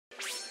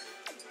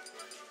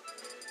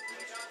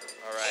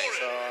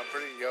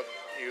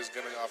he was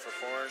going to offer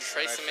Corn.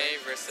 Treysemme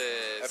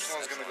versus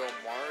Epsilon's going to go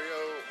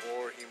Mario,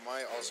 or he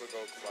might also go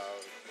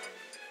Cloud.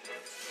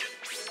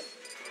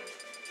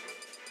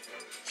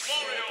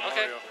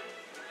 Okay. Mario.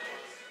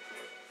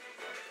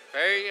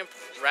 Very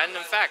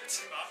random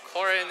fact.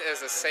 Corrin is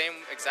the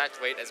same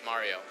exact weight as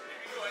Mario.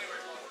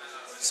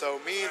 So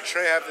me and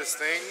Trey have this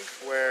thing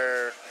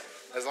where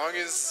as long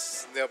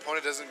as the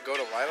opponent doesn't go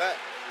to Lilac,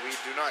 we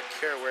do not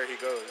care where he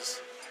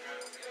goes.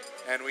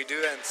 And we do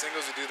that in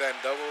singles, we do that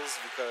in doubles,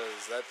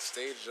 because that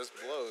stage just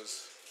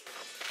blows.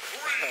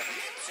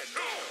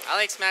 I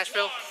like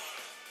Smashville.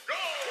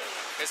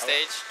 Good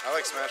stage. I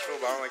like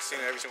Smashville, but I don't like seeing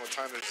it every single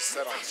time there's just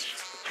set on.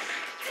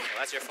 Well,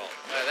 that's your fault.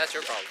 That's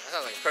your problem. That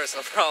sounds like a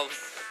personal problem.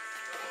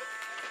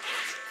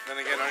 Then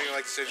again, I don't even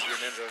like the stage of your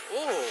ninja.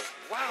 Ooh,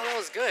 wow, that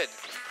was good.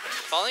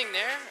 Falling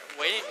there,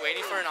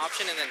 waiting for an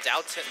option, and then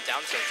down tilting.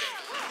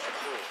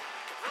 Ooh.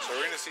 So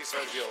we're going to see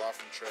Sub do a lot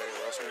from Trey.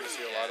 We're also going to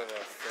see a lot of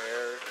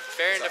fair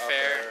into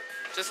fair.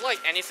 Just like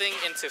anything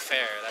into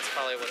fair. That's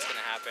probably what's going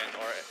to happen,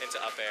 or into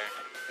up air.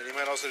 And he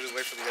might also just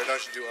wait for the air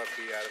dodge and do up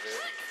B out of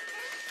it.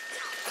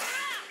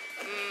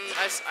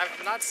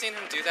 I've not seen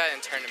him do that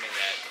in tournament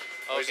yet.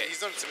 Okay.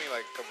 He's done it to me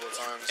like a couple of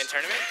times. In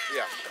tournament?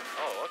 Yeah.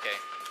 Oh, okay.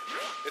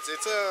 It's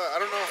I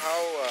don't know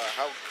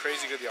how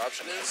crazy good the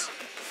option is,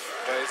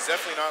 but it's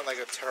definitely not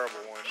like a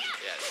terrible one.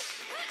 Yes.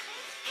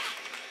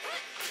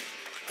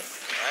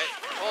 Right?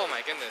 Oh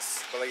my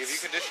goodness. But like if you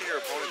condition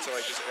your opponent to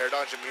like just air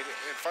dodge immediately,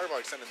 and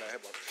Fireball extended that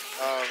hitbox.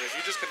 If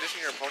you just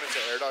condition your opponent to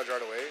air dodge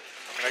right away,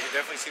 and I can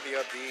definitely see the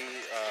up B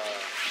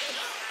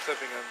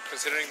clipping him,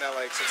 considering that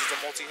like since it's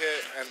a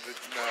multi-hit and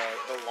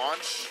the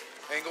launch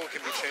angle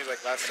can be changed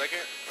like last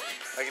second,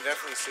 I can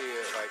definitely see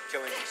it like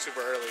killing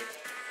super early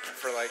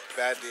for like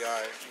bad DI.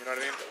 You know what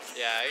I mean?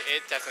 Yeah,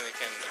 it definitely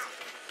can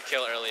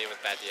kill early with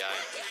bad DI.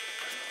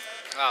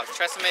 Wow,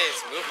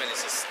 Tressemme's movement is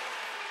just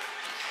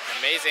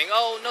amazing.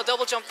 Oh, no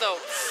double jump though.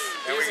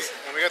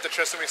 And we got the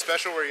Treysemme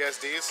special where he has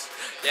Ds.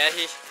 Yeah,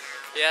 he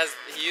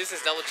used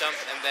his double jump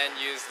and then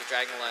used the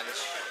dragon lunge.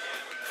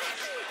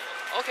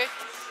 Okay.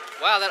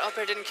 Wow, that up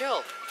air didn't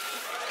kill.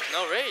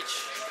 No rage.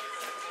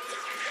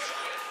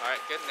 Alright,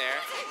 good in there.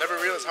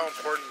 Never realized how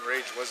important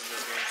rage was in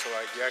this game, so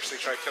like you actually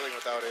try killing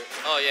without it.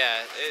 Oh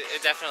yeah, it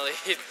definitely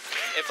it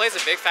plays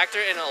a big factor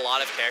in a lot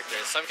of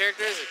characters. Some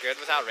characters are good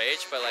without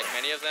rage, but like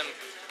many of them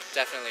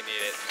definitely need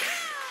it.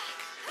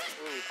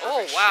 Ooh,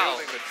 oh wow,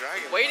 the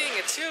dragon waiting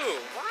it too.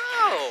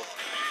 Wow.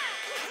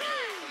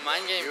 The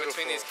mind game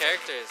between these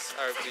characters,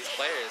 or these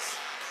players.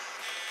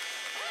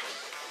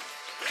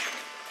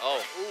 Oh.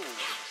 Ooh.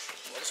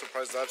 I'm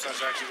surprised the up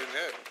smash actually didn't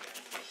hit.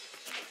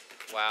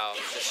 Wow,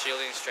 just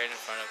shielding straight in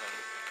front of him.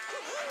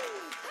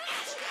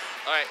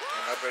 Alright.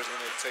 And up air's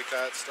gonna take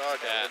that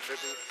stock yeah. at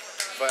 150.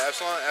 But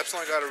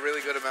Epsilon got a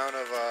really good amount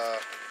of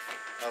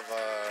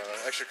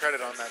extra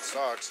credit on that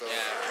stock, so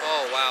yeah.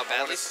 Oh wow,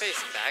 badly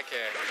spaced back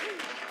air.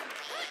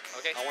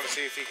 Okay. I want to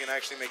see if he can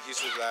actually make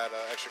use of that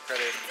extra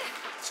credit and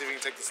see if he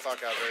can take the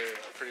stock out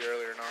pretty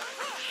early or not.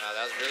 Wow,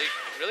 that was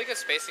really good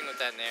spacing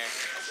with that nair.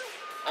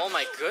 Oh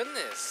my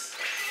goodness.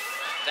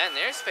 That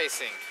nair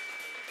spacing.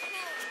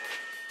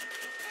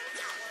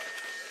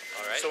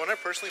 Alright. So when I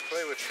personally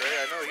play with Trey,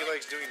 I know he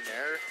likes doing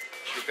nair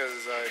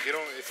because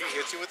if he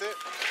hits you with it,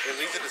 it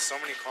leads into so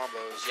many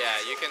combos. Yeah,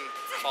 you can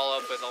follow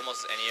up with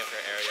almost any of her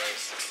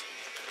aerials.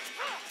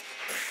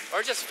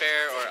 Or just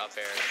fair or up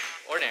air.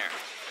 Or nair.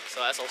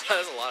 So that's a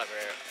lot of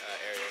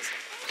aerials.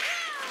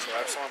 So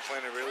Epsilon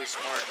playing it really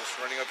smart, just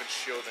running up and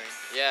shielding.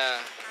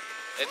 Yeah.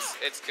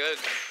 It's good,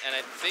 and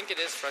I think it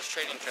is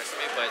frustrating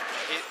Treysemme, but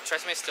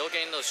Treysemme still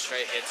getting those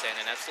straight hits in,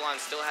 and Epsilon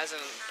still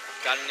hasn't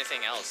got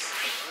anything else.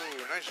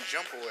 Ooh, nice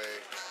jump away.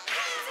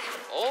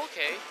 Oh,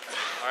 okay.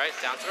 Alright,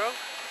 down throw,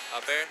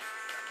 up air.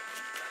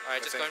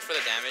 Alright, just going for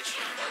the damage.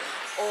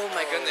 Oh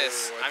my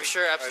goodness. I'm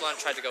sure Epsilon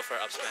tried to go for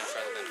up smash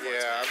rather than forward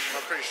smash. Yeah,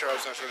 I'm pretty sure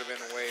up smash would have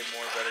been way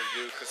more better to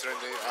do,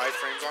 considering the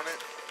iframes on it.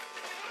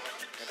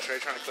 And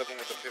Trey trying to clip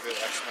him with the pivot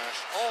F smash.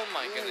 Oh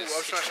my goodness.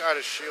 Up smash out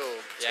of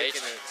shield. Yeah,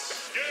 taking it.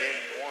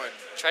 Game 1.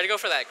 Try to go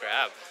for that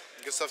grab.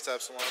 Good stuff to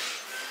Epsilon.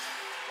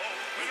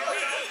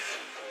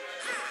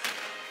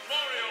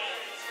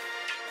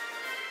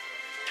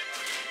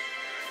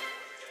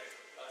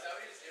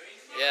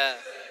 Yeah.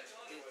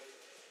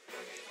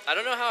 I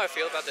don't know how I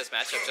feel about this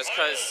matchup, just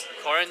because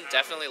Corrin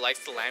definitely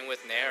likes to land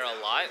with nair a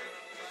lot.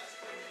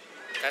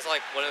 That's like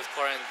one of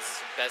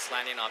Corrin's best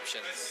landing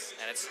options,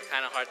 and it's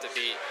kind of hard to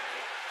beat.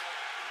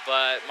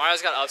 But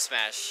Mario's got up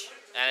smash,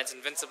 and it's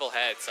invincible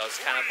head, so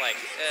it's kind of like,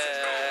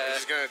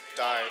 he's gonna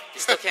die. You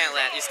still can't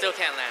land. You still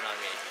can't land on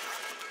me.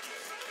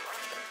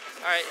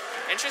 All right,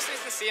 interesting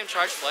to see him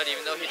charge flood,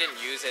 even though he didn't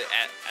use it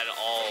at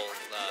all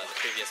the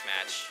previous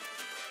match.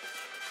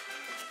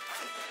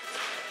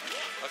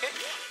 Okay.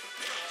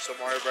 So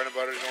Mario bread and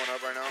butter is going up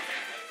right now.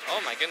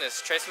 Oh my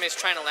goodness, Treysemme is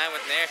trying to land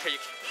with nair.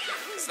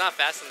 It's not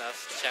fast enough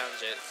to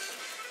challenge it.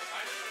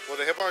 Well,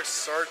 the hitbox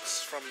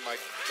starts from like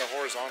the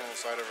horizontal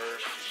side of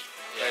her.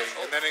 Yeah.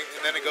 Like,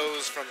 and then it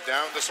goes from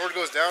down. The sword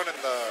goes down, and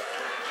the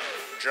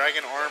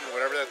dragon arm,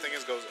 whatever that thing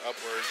is, goes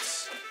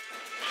upwards.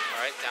 All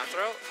right, down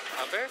throw,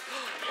 up air.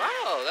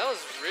 Wow, that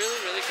was really,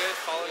 really good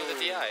following the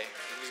DI.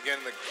 He's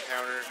getting the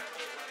counter.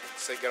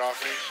 Say, get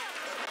off me.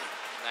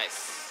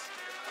 Nice.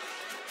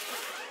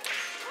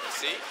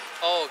 See?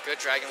 Oh, good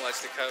dragon wedge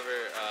to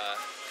cover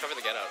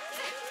the get out.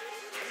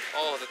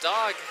 Oh, the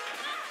dog.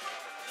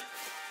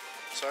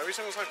 So every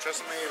single time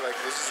Treysemme like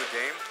loses a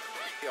game,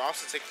 he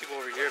opts to take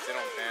people over here if they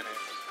don't ban it.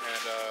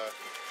 And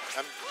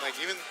I'm like,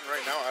 even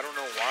right now, I don't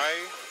know why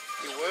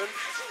he would.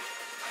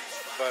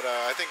 But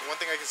I think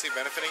one thing I can see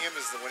benefiting him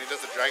is that when he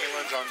does the dragon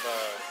lunge on the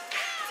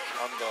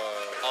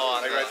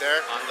right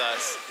there. On the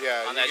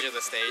edge of the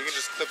stage. You can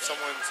just clip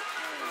someone's.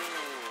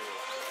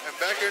 And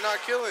back here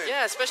not killing.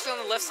 Yeah, especially on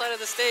the left side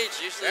of the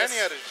stage. Usually. And he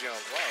had his jump.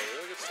 Wow,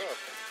 really good stuff.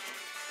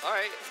 All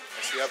right.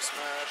 That's the up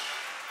smash.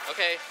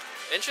 Okay.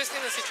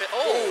 Interesting to see.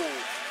 Oh.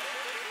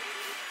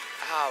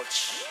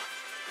 Ouch.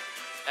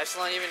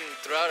 Epsilon even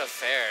threw out a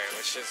fair,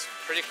 which is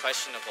pretty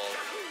questionable.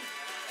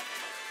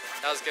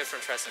 That was good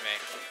from Treysemme.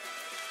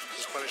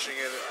 Just punishing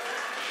it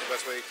the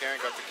best way you can.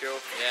 Got the kill.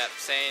 Yeah,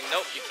 saying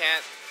nope, you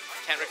can't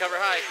recover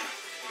high.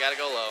 You gotta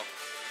go low.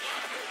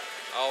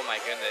 Oh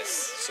my goodness.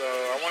 So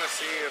I want to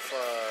see if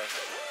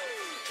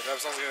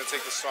Epsilon's gonna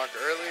take the stock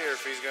early or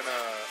if he's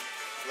gonna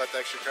let the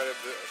extra credit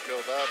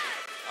build up.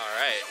 All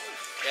right.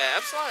 Yeah,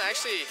 Epsilon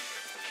actually.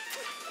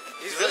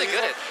 He's really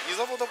good at. He's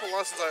leveled up a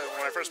lot since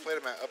when I first played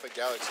him up at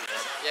Galaxy. Man.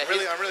 Yeah,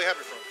 I'm really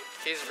happy for him.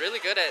 He's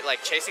really good at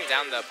like chasing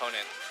down the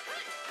opponent.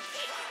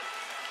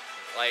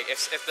 Like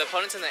if the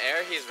opponent's in the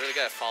air, he's really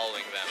good at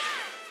following them,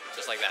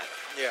 just like that.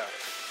 Yeah.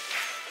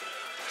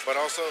 But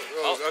also,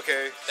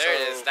 okay. There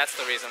it is. That's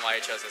the reason why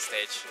he chose this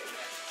stage.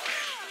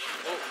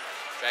 Ooh,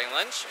 dragon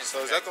lunge.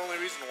 So is that the only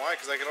reason why?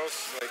 Because I could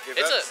also like if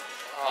it's that's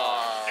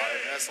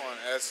an Epsilon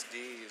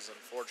SD is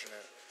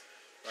unfortunate.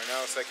 Right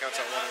now, so that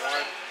counts at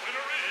 1-1.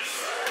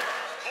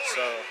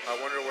 So I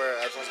wonder where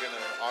Epsilon's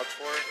gonna opt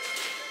for.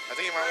 I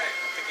think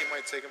he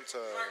might take him to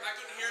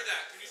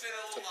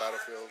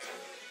Battlefield.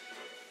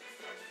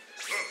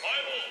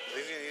 I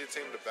think you need to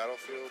take him to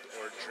Battlefield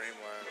or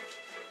Dreamland.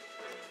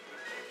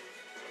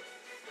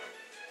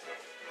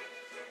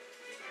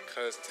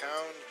 Because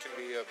Town can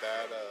be a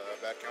bad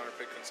counter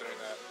pick considering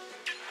that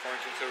Corn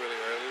can kill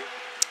really early.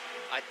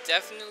 I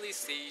definitely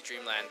see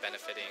Dreamland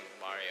benefiting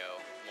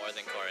Mario more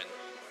than Corrin.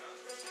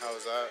 How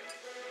is that?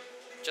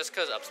 Just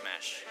because up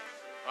smash.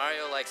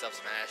 Mario likes up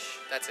smash.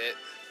 That's it.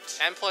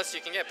 And plus, you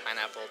can get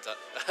pineapple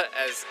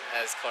as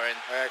Corrin.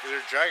 Yeah, because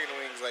her dragon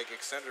wings like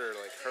extend her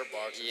like hurt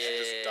box and she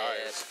just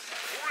dies.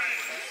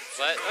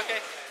 But okay,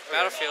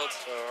 Battlefield.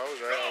 So I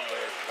was right on the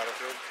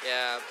Battlefield.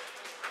 Yeah.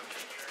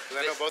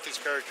 Because I know both these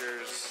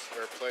characters,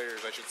 or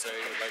players, I should say,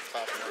 like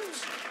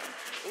platforms.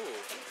 Ooh,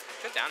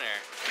 good down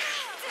air.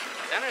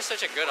 Down air is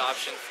such a good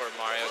option for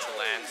Mario to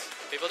land.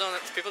 People don't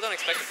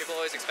expect it. People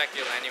always expect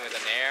you landing with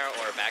an air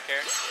or a back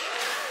air.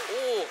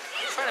 Ooh,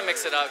 trying to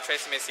mix it up.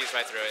 Treysemme sees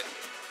right through it.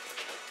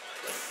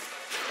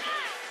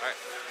 All right,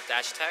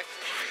 dash attack.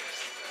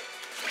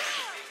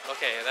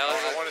 Okay, that was.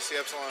 I want to see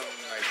Epsilon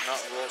like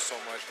not roll so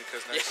much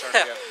because now he's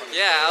starting to get punished.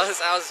 Yeah,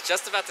 I was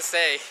just about to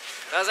say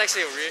that was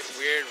actually a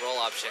weird roll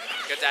option.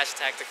 Good dash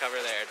attack to cover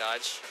the air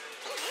dodge.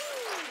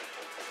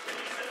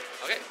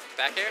 Okay,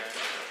 back air.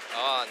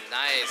 Oh,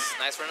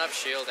 nice run up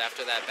shield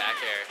after that back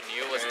air.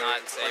 Niu was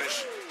not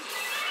safe.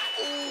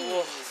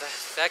 Ooh,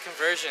 that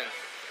conversion.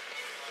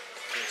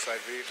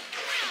 Inside V.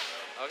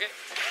 Okay.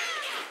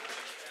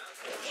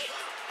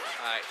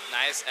 Alright,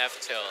 nice F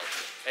tilt.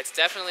 It's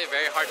definitely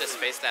very hard to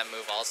space that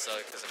move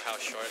also because of how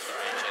short the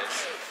range is.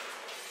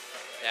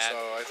 Yeah. So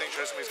I think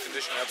Tressemme's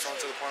conditioned Epsilon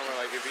to the point where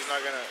like if he's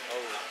not gonna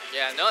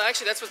Yeah, no,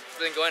 actually that's what's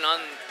been going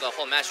on the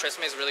whole match.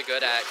 Tressemme is really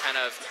good at kind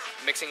of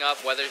mixing up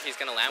whether he's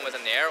gonna land with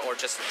an air or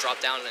just drop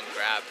down and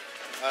grab.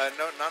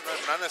 No, not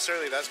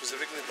necessarily that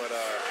specifically, but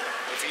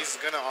if he's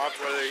gonna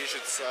opt whether he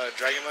should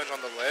dragon lunge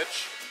on the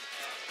ledge.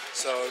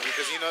 So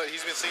because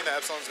he's been seeing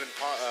that Epsilon's been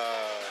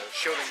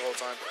shielding the whole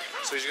time,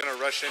 so he's gonna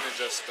rush in and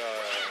just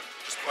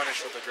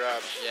punish with the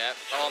grab. Yeah.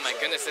 Oh my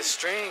goodness, this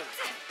string.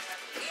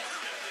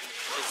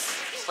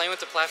 He's playing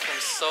with the platform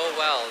so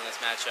well in this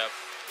matchup.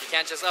 You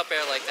can't just up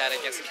air like that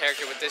against a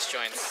character with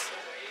disjoints.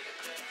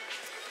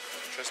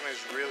 Treysemme is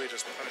really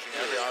just punishing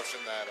every option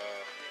that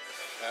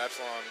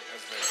Epsilon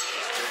has been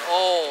doing.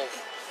 Oh,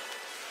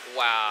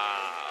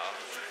 wow.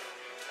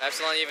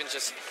 Epsilon even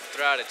just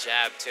threw out a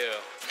jab too.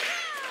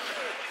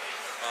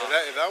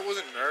 If that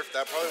wasn't nerfed,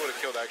 that probably would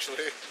have killed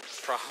actually.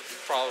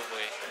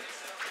 Probably.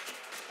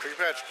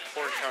 Pre-patch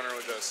forward counter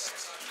was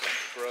just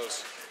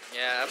gross.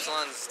 Yeah,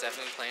 Epsilon's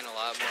definitely playing a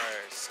lot more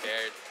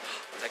scared.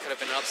 That could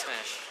have been an up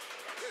smash.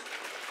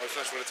 Up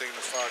smash would have taken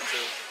the stock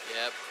too.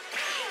 Yep.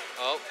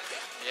 Oh,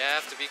 you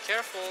have to be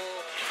careful.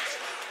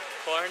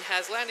 Corn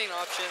has landing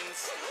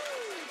options.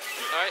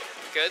 Alright,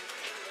 good.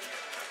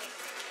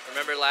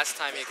 Remember last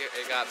time he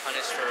got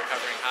punished for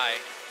recovering high,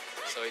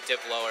 so he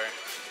dipped lower.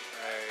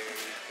 I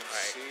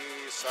can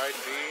see side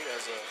B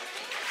as a...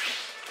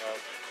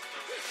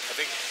 I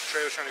think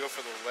Trey was trying to go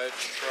for the ledge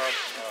trap.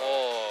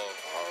 Oh,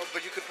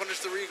 but you could punish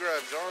the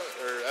regrab,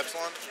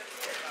 Epsilon.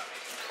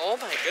 Oh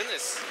my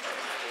goodness.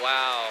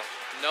 Wow.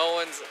 No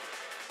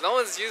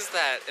one's used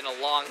that in a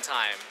long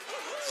time.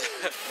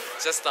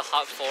 Just to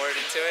hop forward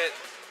into it.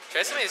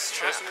 Treysemme is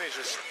Treysemme is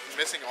just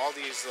missing all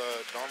these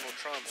normal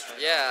trumps.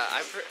 Right Yeah,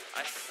 I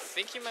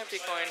think he might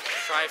be going to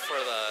try for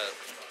the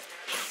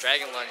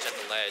dragon lunge at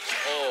the ledge.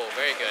 Oh,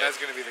 very good. That's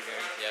gonna be the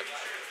game. Yep.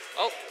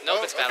 Oh,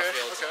 nope, it's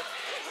Battlefield. Okay.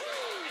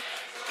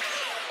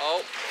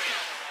 Oh.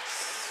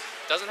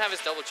 Doesn't have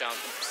his double jump.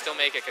 Still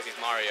make it because he's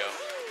Mario.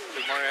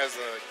 Because Mario has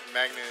the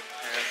magnet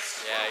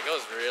hands. Yeah, he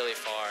goes really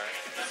far.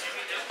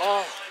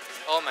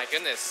 Oh my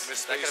goodness.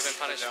 That could have been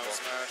punishable.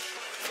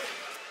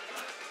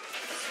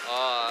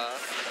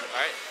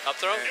 Alright, up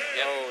throw?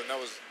 Yep. Oh, and that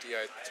was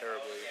DI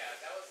terribly.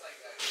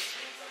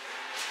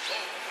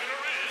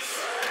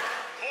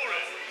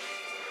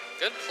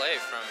 Good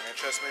play from... And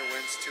Treysemme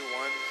wins 2-1.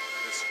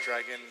 This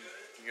dragon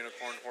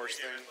unicorn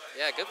horse thing.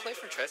 Yeah, good play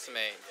from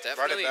Treysemme.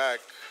 Definitely. Brought it back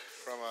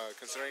from,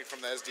 considering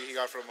from the SD he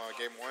got from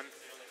game 1.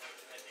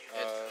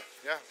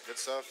 Yeah, good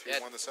stuff. He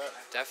won the set.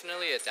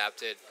 Definitely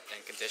adapted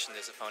and conditioned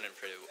his opponent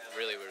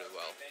really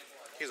well.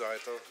 He's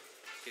alright though.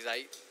 He's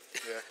alright.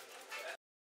 Yeah.